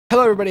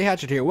Hello everybody,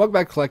 Hatchet here. Welcome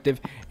back to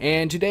Collective,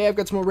 and today I've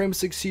got some more Rainbow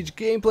Six Siege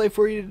gameplay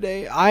for you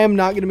today. I am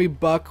not going to be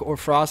Buck or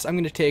Frost. I'm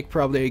going to take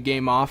probably a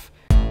game off.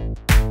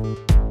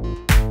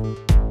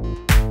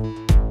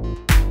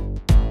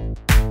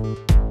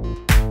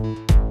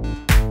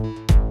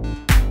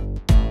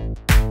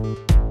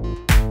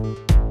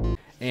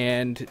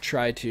 And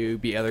try to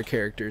be other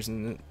characters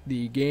in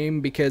the game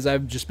because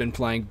I've just been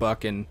playing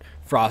Buck and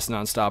Frost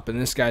nonstop,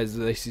 and this guy's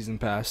the season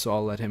pass, so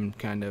I'll let him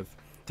kind of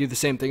do the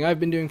same thing I've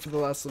been doing for the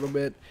last little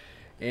bit.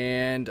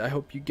 And I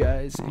hope you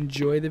guys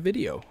enjoy the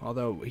video,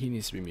 although he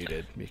needs to be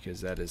muted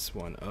because that is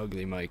one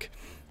ugly mic.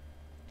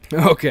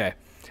 Okay,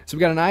 so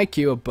we got an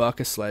IQ, a Buck,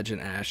 a Sledge, an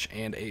Ash,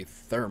 and a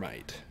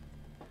Thermite.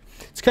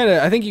 It's kind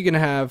of, I think you can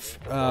have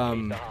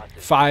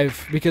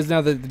 5, because now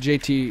that the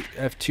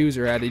JTF2s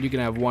are added, you can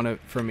have one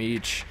from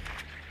each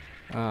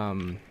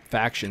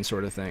faction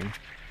sort of thing,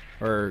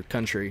 or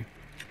country,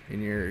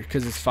 in your,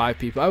 because it's 5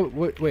 people.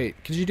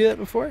 Wait, could you do that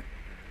before?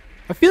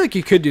 I feel like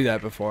you could do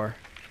that before,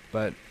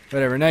 but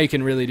whatever. Now you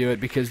can really do it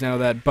because now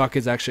that Buck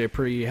is actually a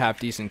pretty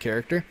half-decent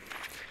character.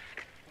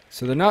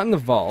 So they're not in the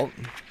vault.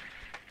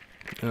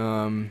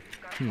 Okay,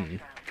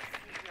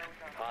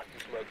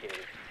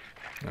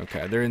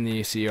 they're in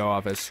the CEO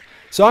office.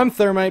 So I'm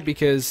Thermite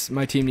because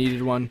my team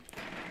needed one,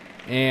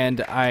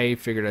 and I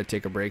figured I'd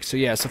take a break. So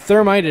yeah, so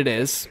Thermite it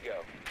is.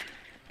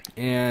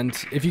 And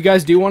if you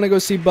guys do want to go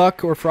see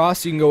Buck or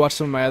Frost, you can go watch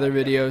some of my other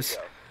videos.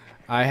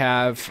 I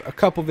have a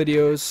couple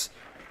videos,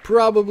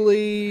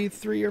 probably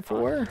 3 or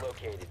 4,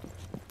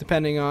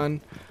 depending on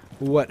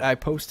what I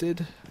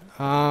posted.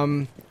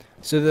 So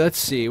let's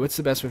see, what's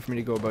the best way for me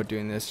to go about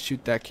doing this?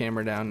 Shoot that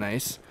camera down,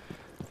 nice.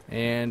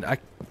 And I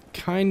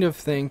kind of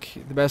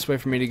think the best way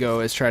for me to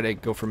go is try to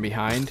go from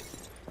behind.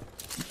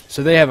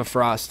 So they have a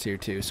Frost here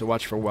too, so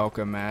watch for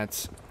welcome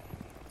mats.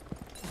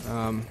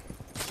 I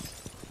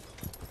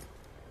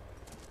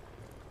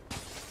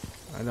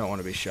don't want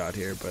to be shot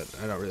here, but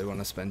I don't really want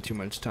to spend too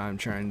much time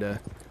trying to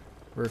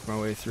work my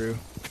way through.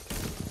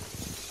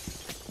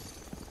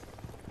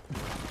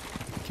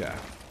 Okay.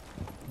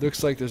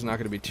 Looks like there's not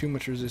going to be too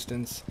much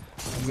resistance.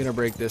 I'm going to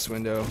break this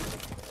window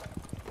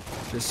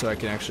just so I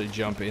can actually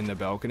jump in the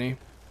balcony.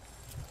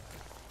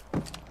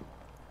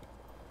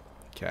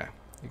 Okay.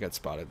 You got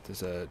spotted.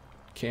 There's a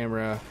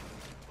camera.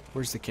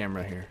 Where's the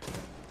camera here?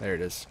 There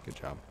it is. Good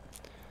job.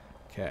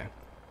 Okay.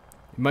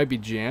 It might be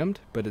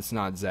jammed, but it's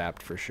not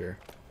zapped for sure.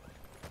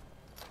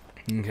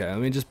 Okay, let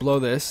me just blow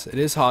this. It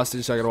is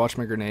hostage, so I gotta watch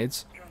my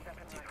grenades.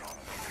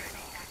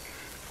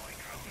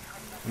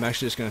 I'm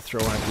actually just gonna throw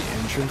one at the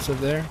entrance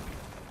of there.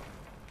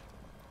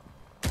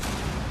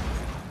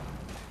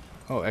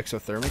 Oh,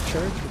 exothermic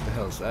charge? What the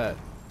hell is that?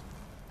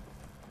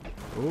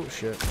 Oh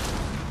shit.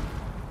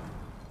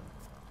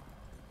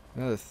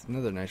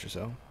 Another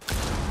nitrocell.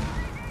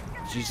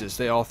 Jesus,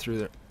 they all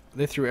threw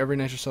they threw every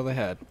nitrocell they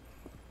had.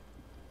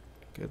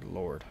 Good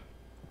lord.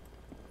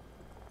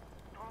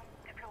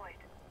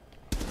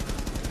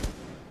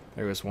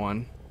 There was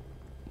one.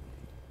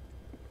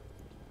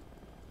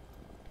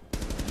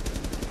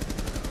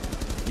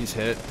 He's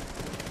hit.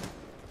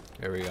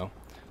 There we go.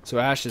 So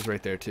Ash is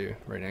right there too,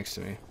 right next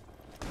to me.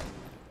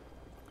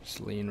 Just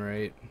lean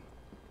right.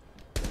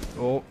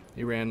 Oh,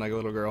 he ran like a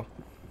little girl.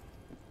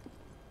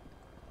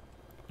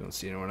 Don't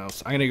see anyone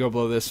else. I'm gonna go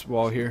blow this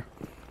wall here.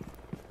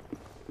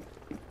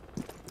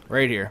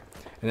 Right here.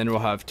 And then we'll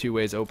have 2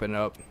 ways open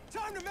up.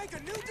 Time to make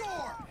a new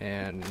door.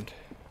 And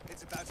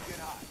It's about to get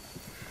hot.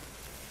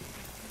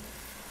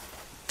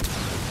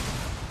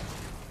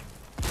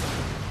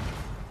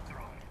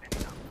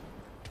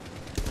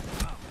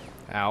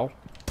 ow.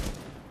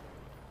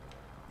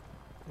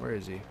 Where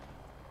is he?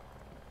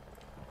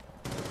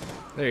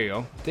 There you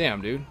go.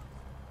 Damn, dude.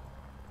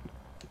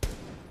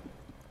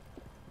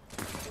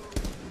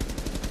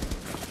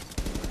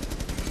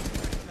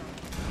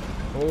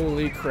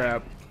 Holy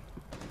crap.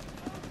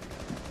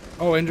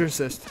 Oh, injure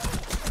assist.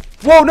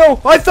 Whoa, no!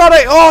 I thought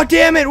oh,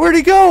 damn it! Where'd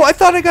he go? I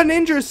thought I got an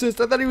injure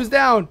assist. I thought he was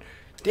down.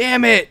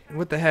 Damn it!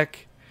 What the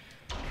heck?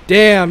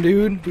 Damn,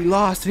 dude. We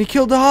lost. And he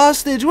killed the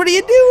hostage. What are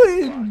you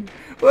doing?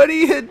 What are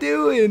you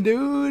doing,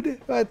 dude?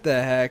 What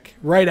the heck?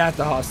 Right at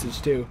the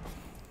hostage, too.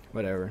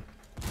 Whatever.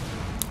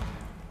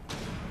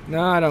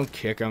 No, I don't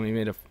kick him. He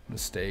made a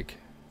mistake.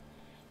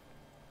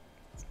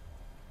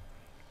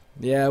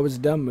 Yeah, it was a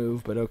dumb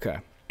move, but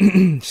okay.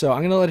 So, I'm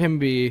going to let him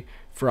be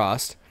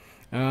Frost.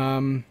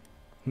 Who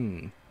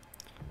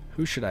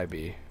should I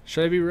be?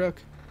 Should I be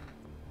Rook?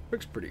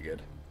 Rook's pretty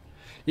good.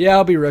 Yeah,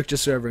 I'll be Rook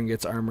just so everyone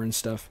gets armor and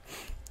stuff.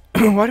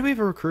 Why do we have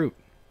a recruit?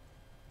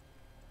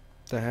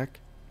 The heck?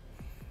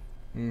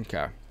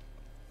 Okay.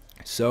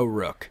 So,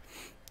 Rook.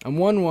 I'm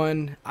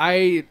 1-1.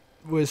 I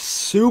was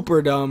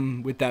super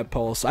dumb with that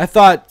pulse. I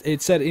thought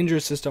it said injure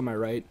assist on my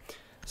right.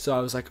 So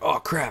I was like, oh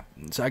crap.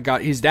 So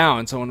he's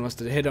down. Someone must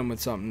have hit him with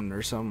something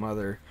or some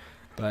other.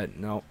 But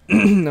no.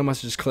 I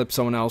must have just clipped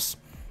someone else.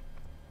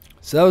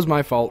 So that was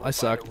my fault. I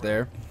sucked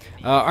there.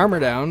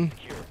 Armor down.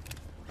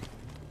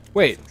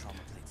 Wait.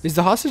 Is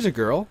the hostage a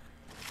girl?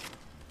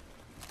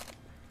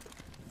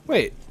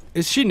 Wait.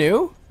 Is she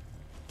new?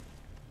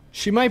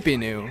 She might be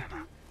new.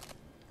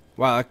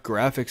 Wow, that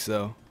graphics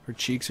though. Her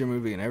cheeks are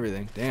moving and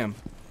everything. Damn.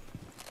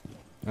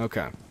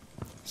 Okay.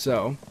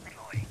 So,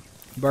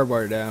 barbed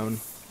wire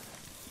down.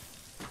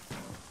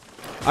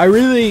 I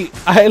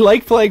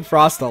like playing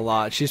Frost a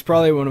lot. She's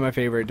probably one of my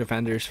favorite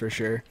defenders for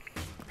sure.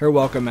 Her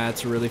welcome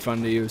mats are really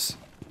fun to use.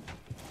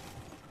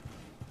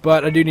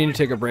 But I do need to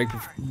take a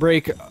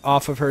break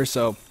off of her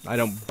so I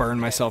don't burn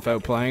myself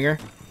out playing her.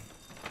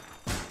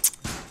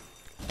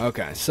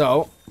 Okay,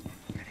 so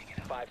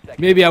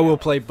maybe I will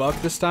play Buck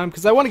this time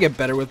because I want to get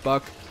better with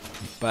Buck,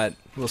 but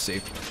we'll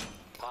see.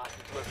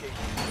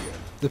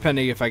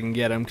 Depending if I can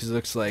get him, because it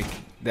looks like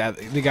that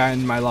the guy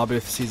in my lobby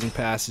with the season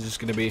pass is just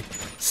going to be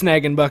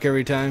snagging Buck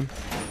every time.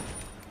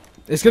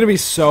 It's going to be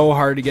so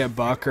hard to get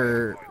Buck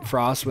or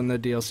Frost when the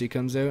DLC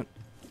comes out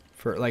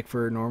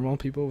for normal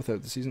people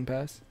without the season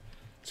pass.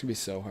 It's going to be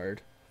so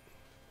hard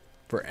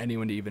for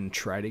anyone to even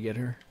try to get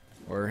her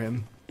or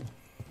him.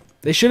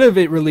 They should have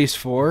released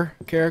 4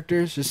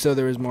 characters just so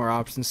there was more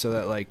options so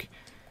that like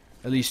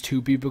at least 2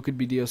 people could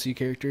be DLC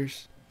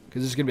characters,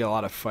 because there's going to be a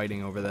lot of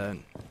fighting over that.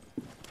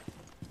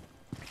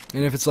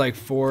 And if it's like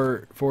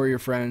four of your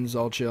friends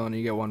all chill and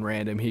you get one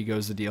random, he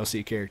goes the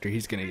DLC character,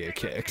 he's gonna get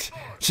kicked.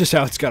 It's just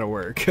how it's gotta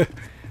work.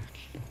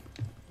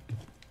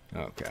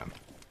 Okay.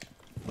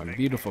 My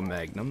beautiful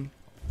Magnum.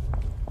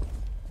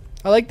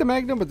 I like the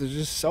Magnum, but there's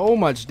just so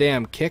much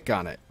damn kick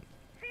on it.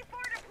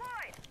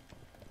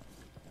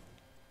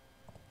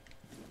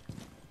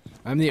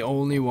 I'm the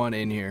only one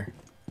in here.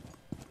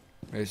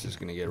 This is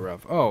gonna get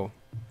rough. Oh.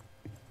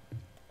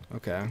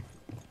 Okay.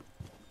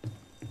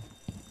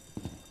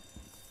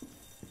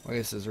 I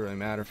guess it doesn't really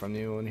matter if I'm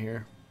the only one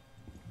here.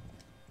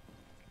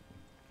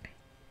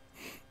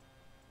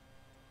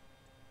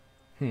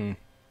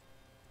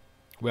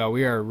 Well,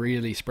 we are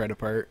really spread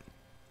apart.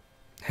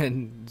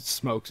 And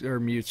Smokes or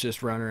Mute's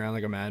just running around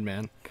like a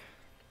madman.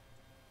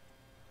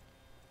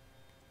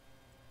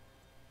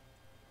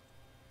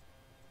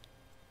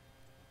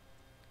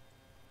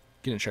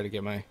 Gonna try to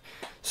get my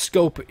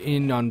scope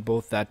in on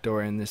both that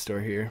door and this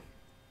door here.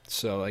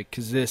 So, like,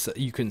 cause this,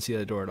 you couldn't see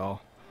the door at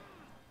all.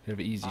 You have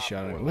an easy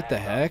shot on it. What the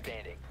heck?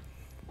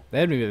 They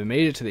haven't even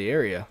made it to the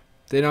area.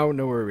 They don't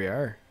know where we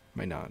are.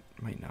 Might not.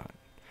 Might not.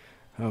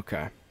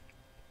 Okay.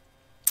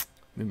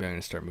 Maybe I'm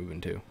gonna start moving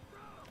too.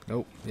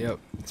 Nope. Yep.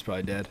 It's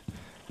probably dead.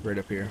 Right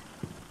up here.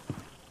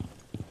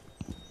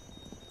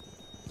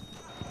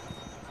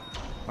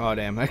 Oh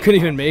damn! I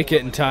couldn't even make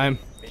it in time.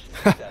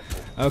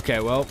 Okay.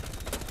 Well.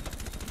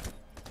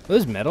 Are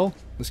those metal?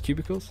 Those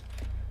cubicles?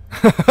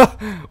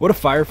 What a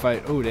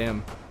firefight! Oh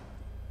damn.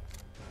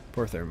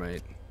 Poor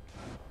Thermite.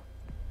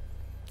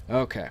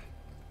 Okay.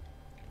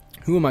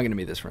 Who am I going to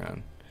be this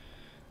round?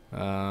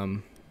 I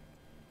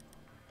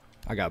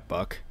got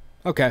Buck.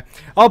 Okay.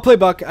 I'll play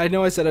Buck. I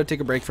know I said I'd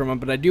take a break from him,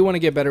 but I do want to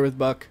get better with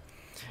Buck.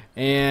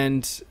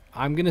 And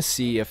I'm going to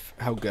see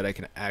how good I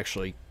can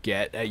actually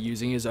get at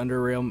using his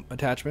under-rail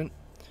attachment.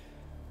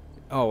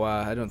 Oh,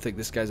 I don't think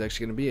this guy's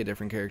actually going to be a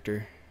different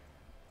character.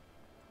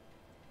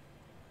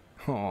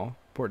 Oh,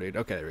 poor dude.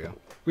 Okay, there we go.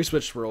 We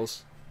switched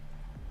roles.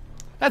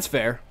 That's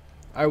fair.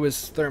 I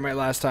was Thermite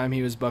last time.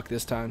 He was Buck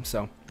this time,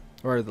 so...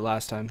 Or the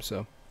last time,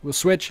 so we'll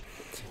switch,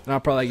 and I'll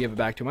probably give it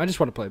back to him. I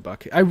just want to play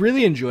Buck. I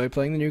really enjoy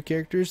playing the new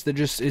characters.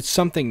 It's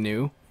something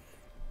new,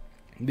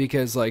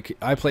 because like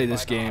I play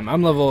this game.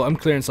 I'm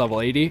clearance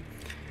level 80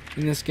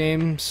 in this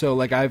game, so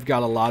like I've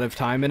got a lot of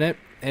time in it,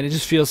 and it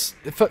just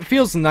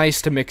feels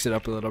nice to mix it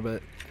up a little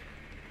bit.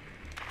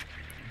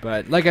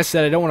 But like I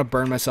said, I don't want to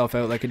burn myself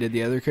out like I did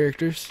the other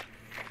characters,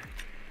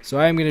 so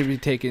I am going to be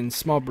taking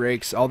small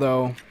breaks.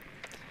 Although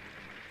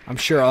I'm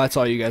sure that's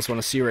all you guys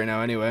want to see right now,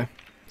 anyway.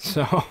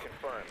 So.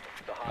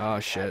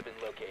 Oh shit.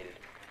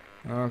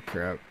 Oh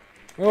crap.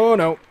 Oh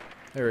no.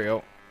 There we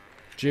go.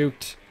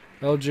 Juked.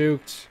 L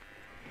juked.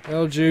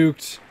 L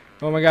juked.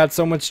 Oh my god,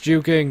 so much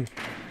juking.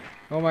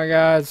 Oh my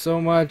god, so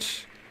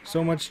much.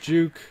 So much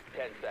juke.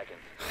 10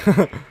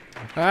 seconds.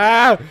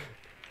 Ah!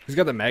 He's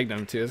got the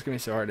Magnum too. It's gonna be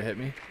so hard to hit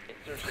me.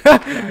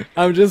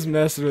 I'm just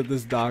messing with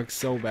this dog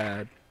so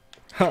bad.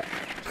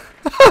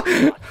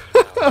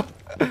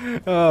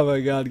 Oh my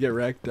god, get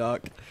wrecked,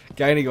 Doc.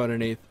 Guy need to go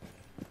underneath.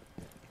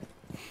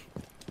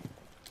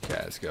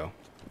 Okay, let's go.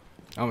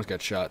 I almost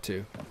got shot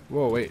too.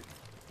 Whoa, wait.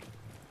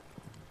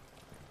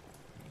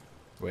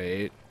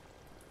 Wait.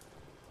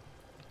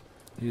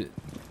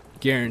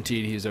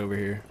 Guaranteed he's over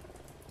here.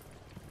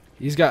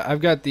 I've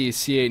got the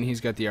C8 and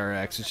he's got the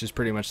RX, which is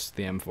pretty much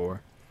the M4.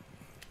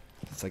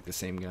 It's like the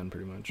same gun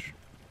pretty much.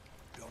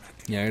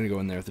 Yeah, I'm gonna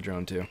go in there with the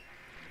drone too.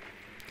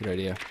 Good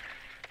idea.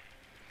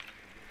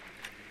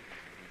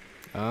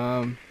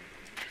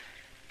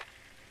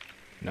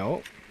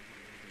 No.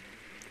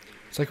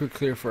 Looks like we're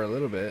clear for a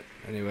little bit,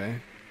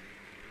 anyway.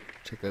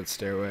 Check that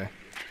stairway.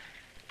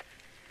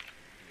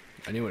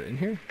 Anyone in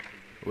here?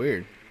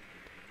 Weird.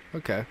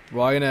 Okay.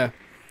 Well, I'm gonna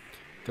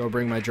go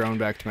bring my drone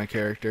back to my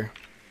character.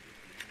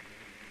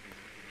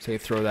 So I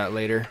can throw that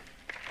later.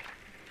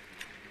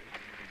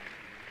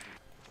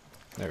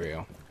 There we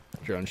go.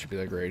 Drone should be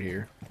like right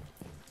here.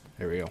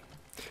 There we go.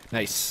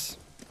 Nice.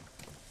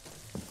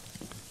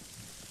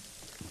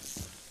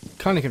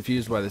 kind of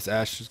confused why this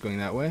Ash is going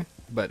that way,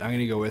 but I'm going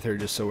to go with her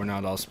just so we're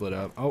not all split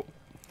up. Oh,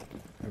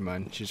 never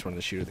mind. She just wanted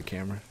to shoot at the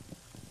camera.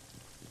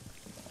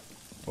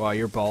 Wow,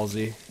 you're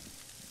ballsy.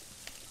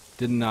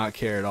 Did not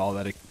care at all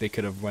that they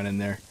could have went in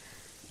there.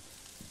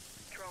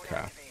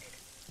 Okay.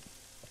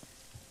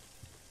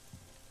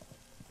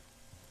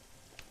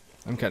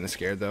 I'm kind of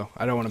scared though.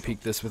 I don't want to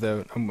peek this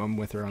without. I'm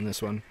with her on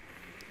this one.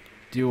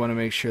 Do want to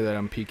make sure that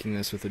I'm peeking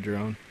this with a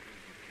drone.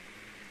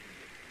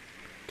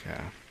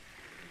 Okay.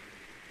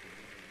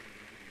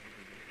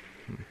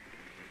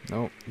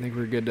 Nope. I think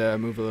we're good to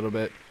move a little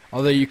bit.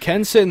 Although you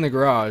can sit in the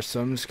garage,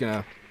 so I'm just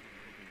gonna.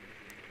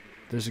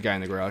 There's a guy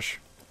in the garage.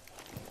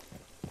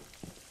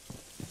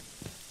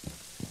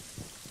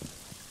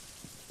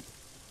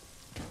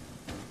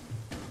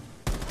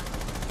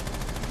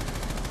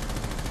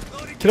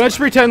 Can I just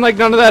pretend like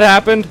none of that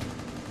happened?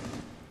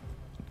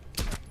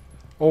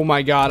 Oh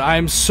my god, I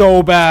am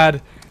so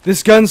bad.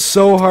 This gun's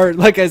so hard.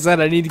 Like I said,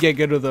 I need to get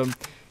good with them.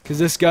 Because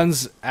this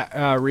gun's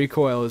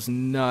recoil is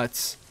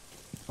nuts.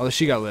 Although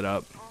she got lit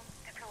up.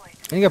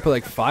 I think I put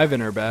like 5 in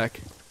her back.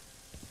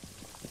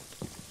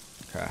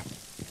 Okay.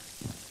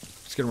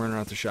 Just gonna run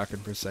around with the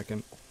shotgun for a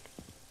second.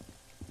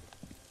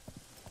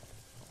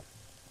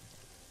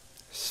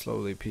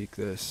 Slowly peek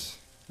this.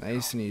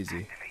 Nice and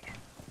easy.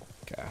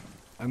 Okay.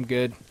 I'm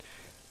good.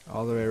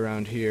 All the way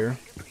around here.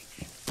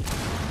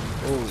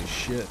 Holy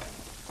shit.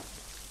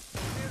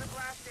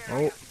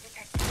 Oh.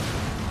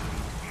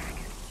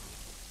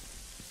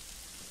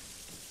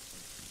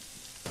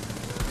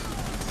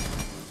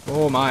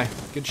 Oh my.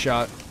 Good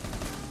shot.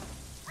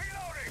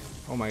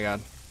 Oh my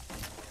god.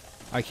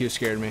 IQ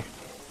scared me.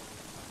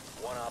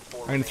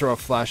 I'm gonna throw a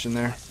flash in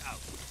there.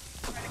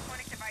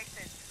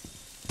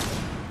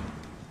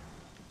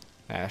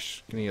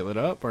 Ash, can you get lit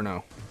up or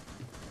no?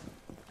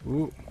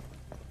 Ooh.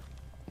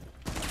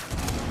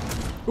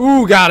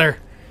 Ooh, got her.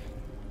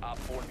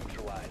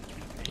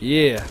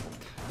 Yeah.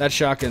 That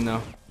shotgun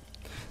though.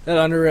 That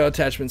underrail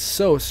attachment's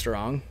so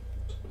strong.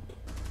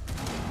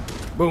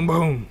 Boom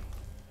boom.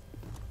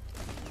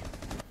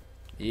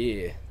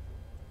 Yeah.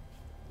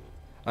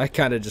 I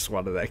kind of just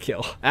wanted that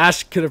kill.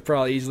 Ash could have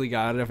probably easily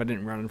got it if I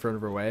didn't run in front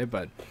of her way,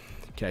 but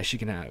okay, she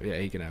can have, yeah,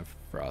 he can have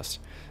Frost.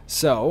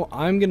 So,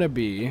 I'm gonna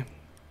be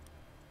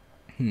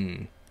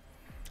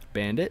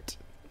Bandit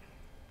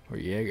or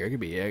Jaeger. I could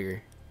be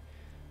Jaeger.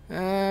 I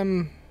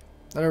don't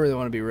really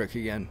want to be Rook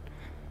again.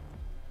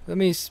 Let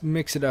me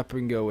mix it up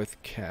and go with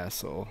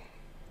Castle.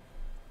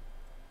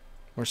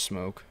 Or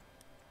Smoke.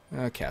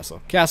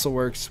 Castle. Castle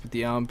works with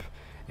the ump.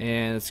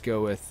 And let's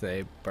go with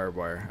a barbed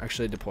wire.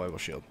 Actually, a deployable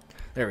shield.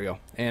 There we go.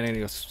 And I'm going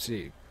to go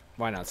see.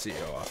 Why not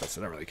CEO office?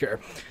 I don't really care.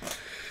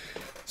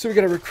 So we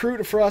got a Recruit,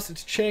 a Frost, a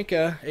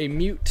Tachanka, a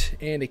Mute,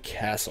 and a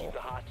Castle.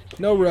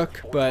 No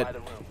Rook, but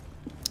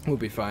we'll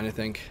be fine, I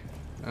think.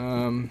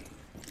 I'm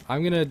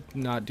going to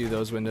not do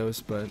those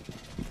windows, but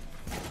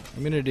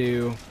I'm going to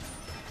do...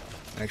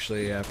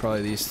 Actually, yeah,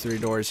 probably these 3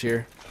 doors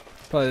here.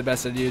 Probably the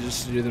best idea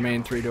just to do the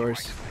main 3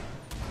 doors.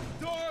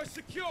 Door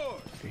secure.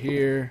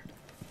 Here.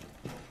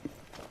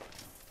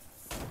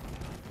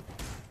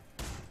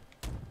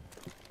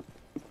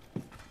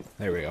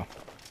 There we go.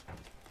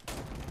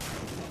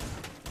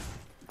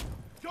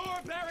 Door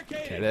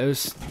barricaded. Okay,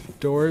 those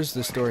doors,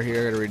 this door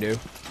here, I gotta redo.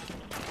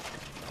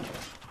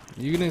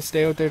 You gonna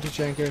stay out there,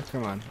 Tachanka?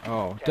 Come on.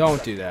 Oh,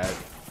 don't do that.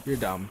 You're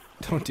dumb.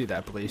 Don't do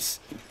that, please.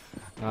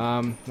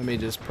 Let me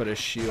just put a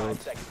shield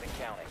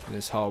in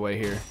this hallway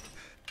here.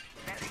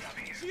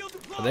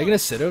 Are they gonna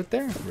sit out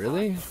there?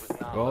 Really?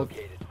 Well,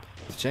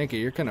 Tachanka,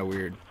 you're kind of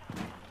weird.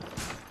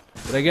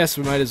 But I guess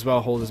we might as well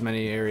hold as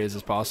many areas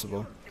as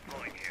possible.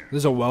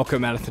 There's a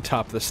welcome out at the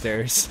top of the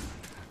stairs.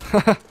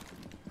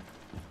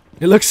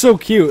 It looks so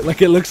cute.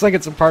 Like, it looks like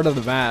it's a part of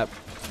the map.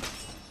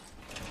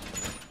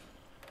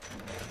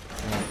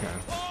 Okay.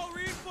 All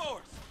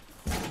reinforced.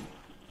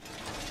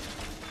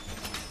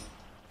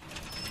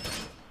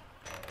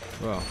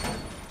 Well,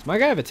 does my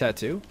guy have a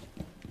tattoo?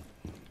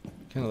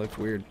 Kind of looked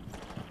weird.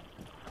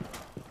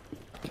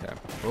 Okay.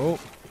 Oh.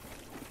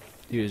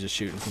 He was just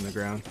shooting from the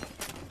ground.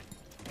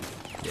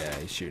 Yeah,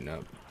 he's shooting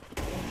up.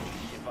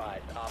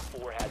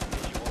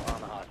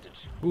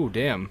 Ooh,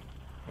 damn.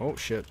 Oh,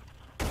 shit.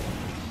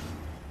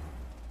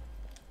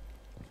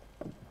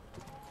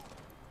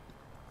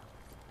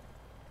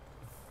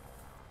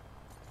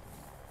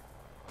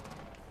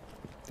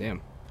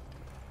 Damn.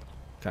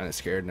 Kind of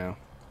scared now.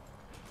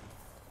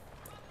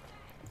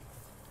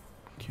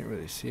 Can't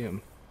really see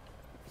him.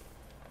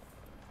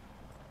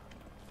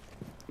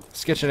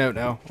 Sketching out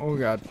now. Oh,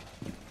 God.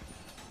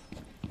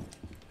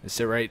 I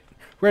sit right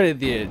at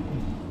the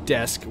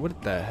desk.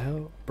 What the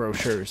hell?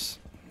 Brochures.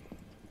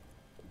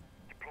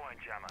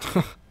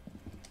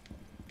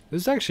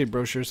 This actually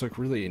brochures look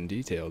really in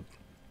detailed.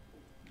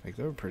 Like,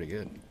 they were pretty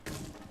good.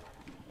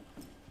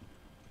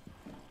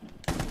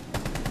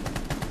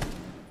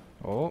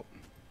 Oh.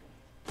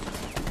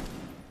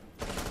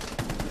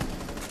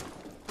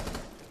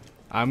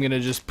 I'm gonna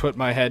just put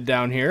my head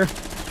down here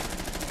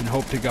and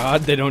hope to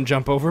God they don't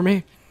jump over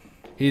me.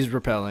 He's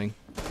repelling.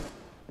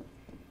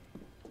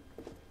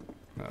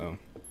 Uh-oh.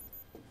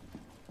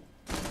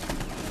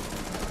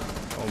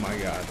 Oh my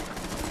god.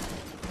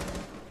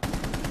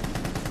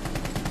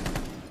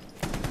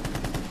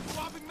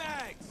 Swapping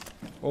mags.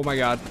 Oh my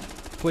god.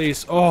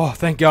 Please. Oh,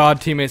 thank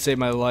god. Teammate saved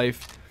my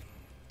life.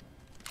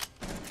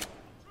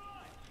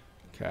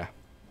 Okay.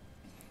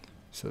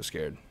 So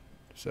scared.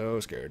 So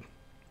scared.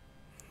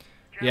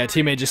 Yeah,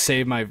 teammate just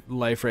saved my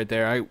life right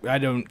there. I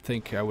don't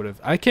think I would have.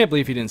 I can't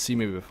believe he didn't see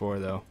me before,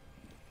 though.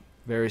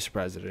 Very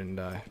surprised I didn't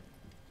die.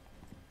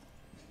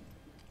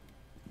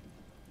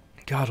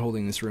 God,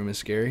 holding this room is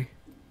scary.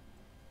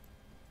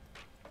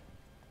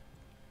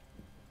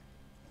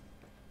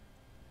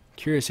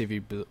 Curious if he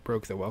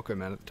broke the welcome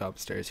mat at the top of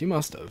the stairs. He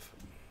must have.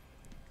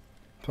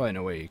 Probably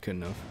no way he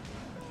couldn't have.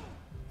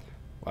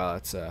 Wow,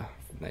 that's a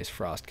nice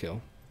frost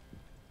kill.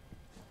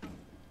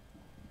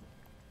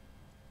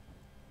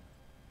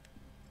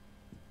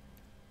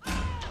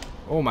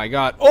 Oh my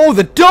god. Oh,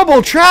 the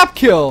double trap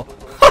kill!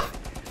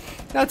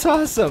 That's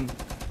awesome.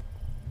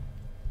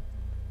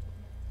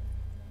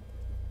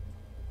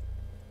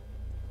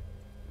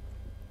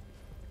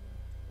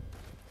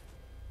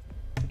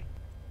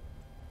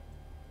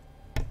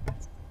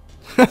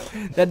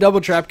 That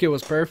double trap kill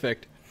was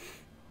perfect.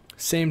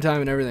 Same time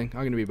and everything.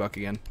 I'm gonna be Buck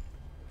again.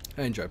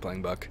 I enjoy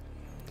playing Buck.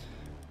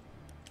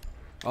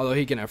 Although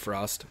he can have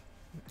Frost.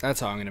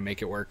 That's how I'm gonna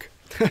make it work.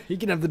 He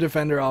can have the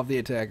defender off the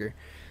attacker.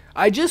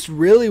 I just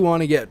really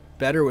want to get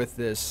better with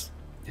this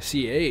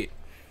C8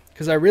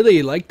 because I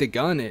really like the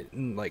gun.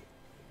 Like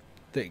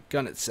the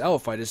gun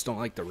itself. I just don't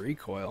like the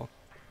recoil.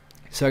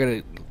 So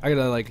I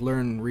gotta like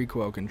learn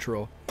recoil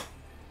control.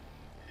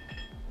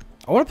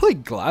 I want to play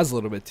Glaz a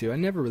little bit too. I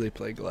never really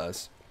played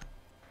Glaz.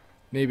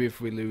 Maybe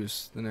if we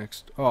lose the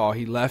next... Oh,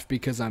 he left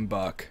because I'm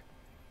Buck.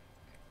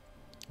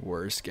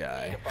 Worst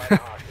guy.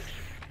 Oh,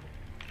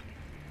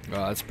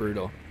 that's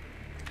brutal.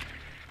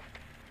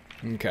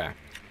 Okay.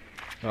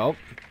 Well,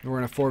 we're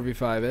going to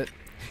 4v5 it.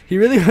 He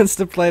really wants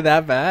to play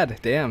that bad.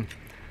 Damn.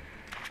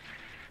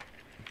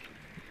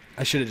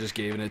 I should have just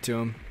given it to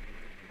him.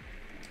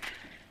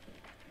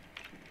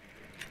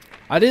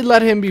 I did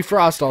let him be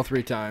Frost all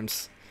 3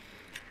 times.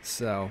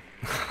 So...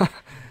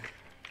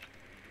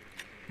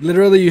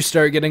 Literally, you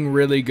start getting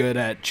really good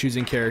at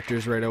choosing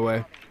characters right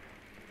away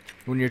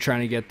when you're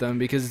trying to get them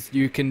because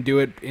you can do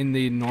it in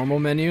the normal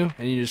menu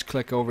and you just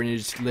click over and you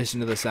just listen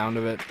to the sound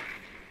of it.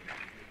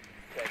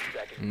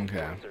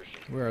 Okay.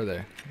 Where are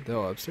they? They're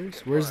all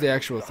upstairs? Where's the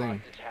actual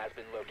thing?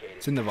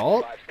 It's in the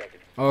vault?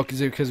 Oh,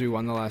 because we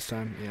won the last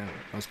time? Yeah,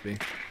 must be.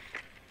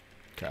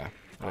 Okay,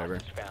 whatever.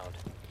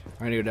 I'm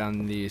going to go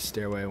down the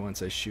stairway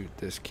once I shoot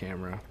this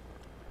camera.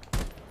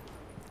 There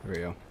we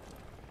go.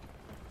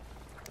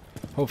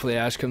 Hopefully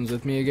Ash comes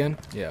with me again.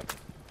 Yep.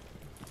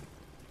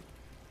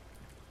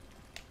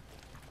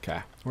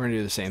 Okay, we're gonna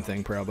do the same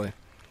thing probably.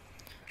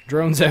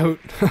 Drone's out.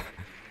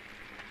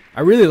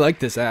 I really like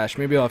this Ash.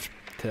 Maybe I'll have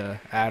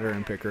to add her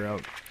and pick her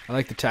out. I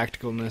like the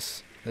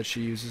tacticalness that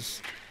she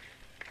uses.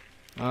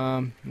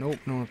 Nope,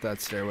 no up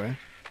that stairway.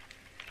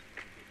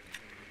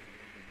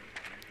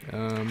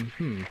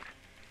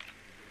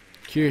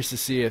 Curious to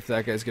see if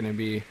that guy's gonna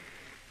be...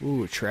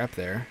 Ooh, trap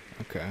there.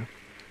 Okay.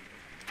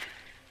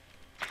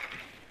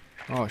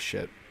 Oh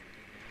shit.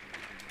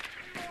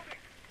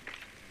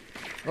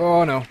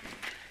 Oh no.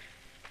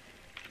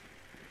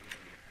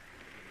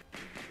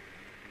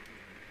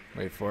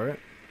 Wait for it.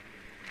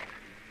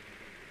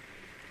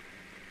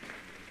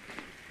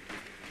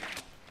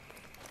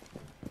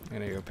 I'm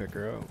gonna go pick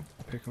her out.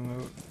 Pick him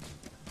out.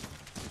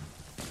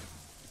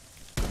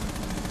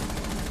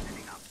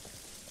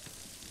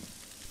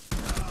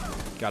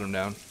 Got him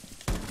down.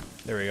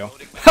 There we go.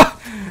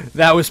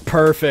 That was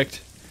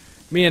perfect.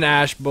 Me and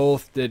Ash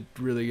both did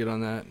really good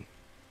on that.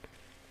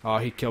 Oh,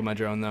 he killed my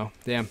drone though.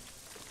 Damn.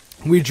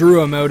 We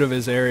drew him out of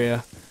his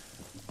area.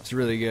 It's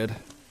really good.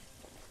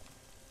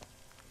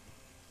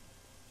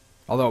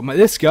 Although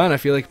this gun, I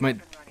feel like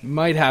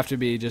might have to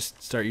be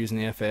just start using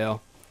the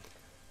FAL.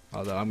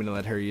 Although I'm gonna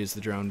let her use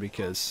the drone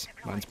because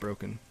mine's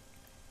broken.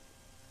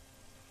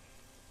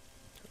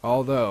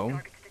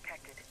 Although,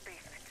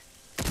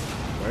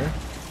 where?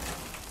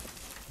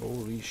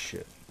 Holy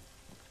shit.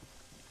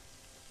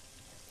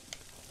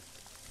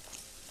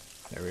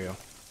 There we go.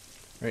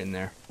 Right in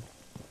there.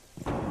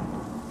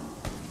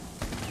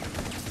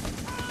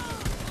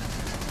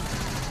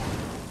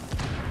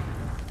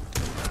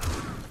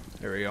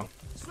 There we go.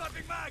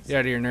 Get out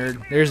of here,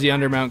 nerd. There's the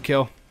undermount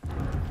kill.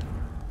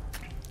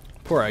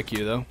 Poor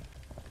IQ, though.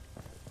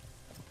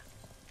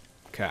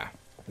 Okay. I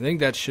think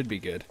that should be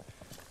good.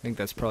 I think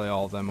that's probably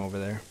all of them over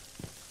there.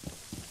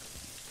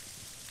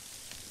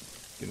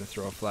 Gonna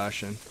throw a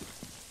flash in.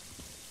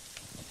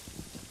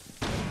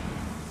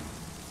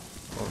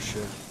 Oh,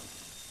 shit.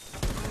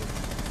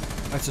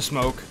 That's a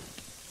smoke.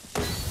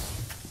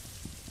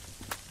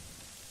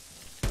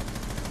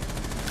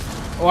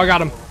 Oh, I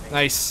got him.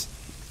 Nice.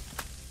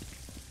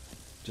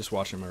 Just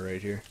watching my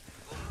right here.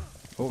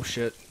 Oh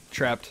shit.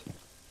 Trapped.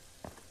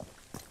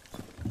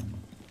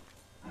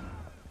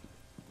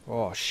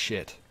 Oh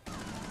shit.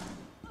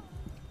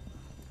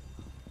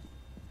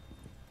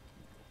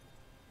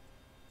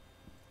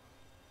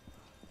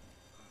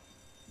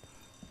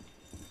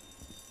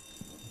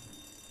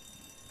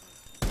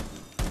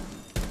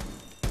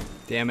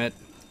 Damn it.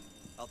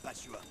 I'll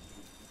patch you up.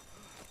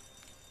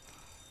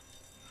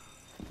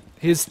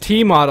 His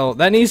T model.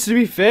 That needs to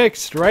be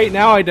fixed. Right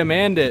now I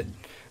demand it.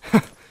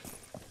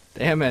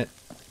 Damn it.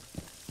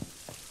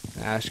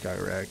 Ash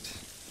got wrecked.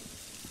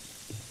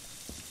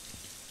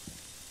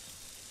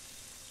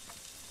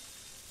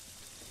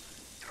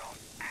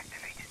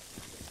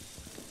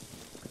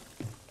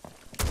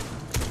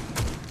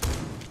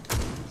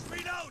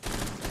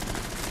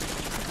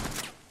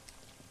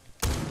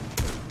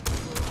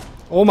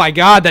 Oh my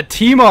god, that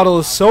T model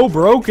is so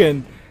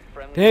broken.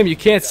 Damn, you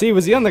can't see.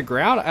 Was he on the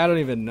ground? I don't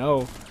even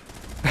know.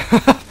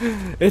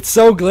 It's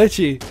so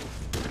glitchy.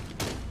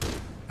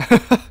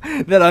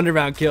 That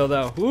undermount kill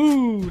though.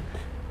 Woo!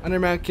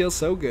 Undermount kill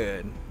so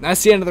good.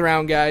 That's the end of the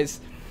round, guys.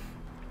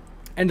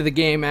 End of the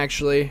game,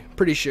 actually.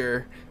 Pretty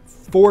sure.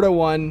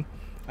 4-1.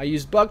 I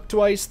used Buck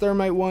twice,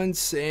 Thermite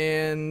once,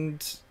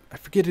 and I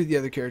forget who the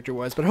other character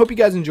was. But I hope you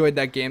guys enjoyed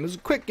that game. It was a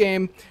quick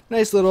game.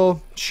 Nice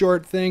little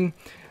short thing.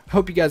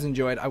 Hope you guys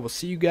enjoyed. I will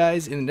see you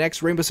guys in the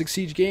next Rainbow Six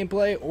Siege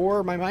gameplay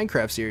or my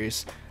Minecraft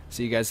series.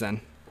 See you guys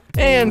then.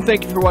 And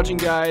thank you for watching,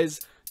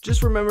 guys.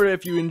 Just remember,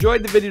 if you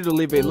enjoyed the video, to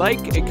leave a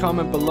like, a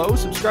comment below,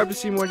 subscribe to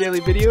see more daily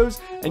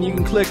videos, and you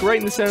can click right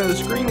in the center of the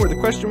screen where the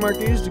question mark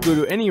is to go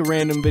to any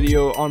random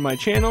video on my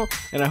channel,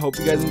 and I hope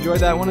you guys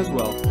enjoyed that one as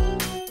well.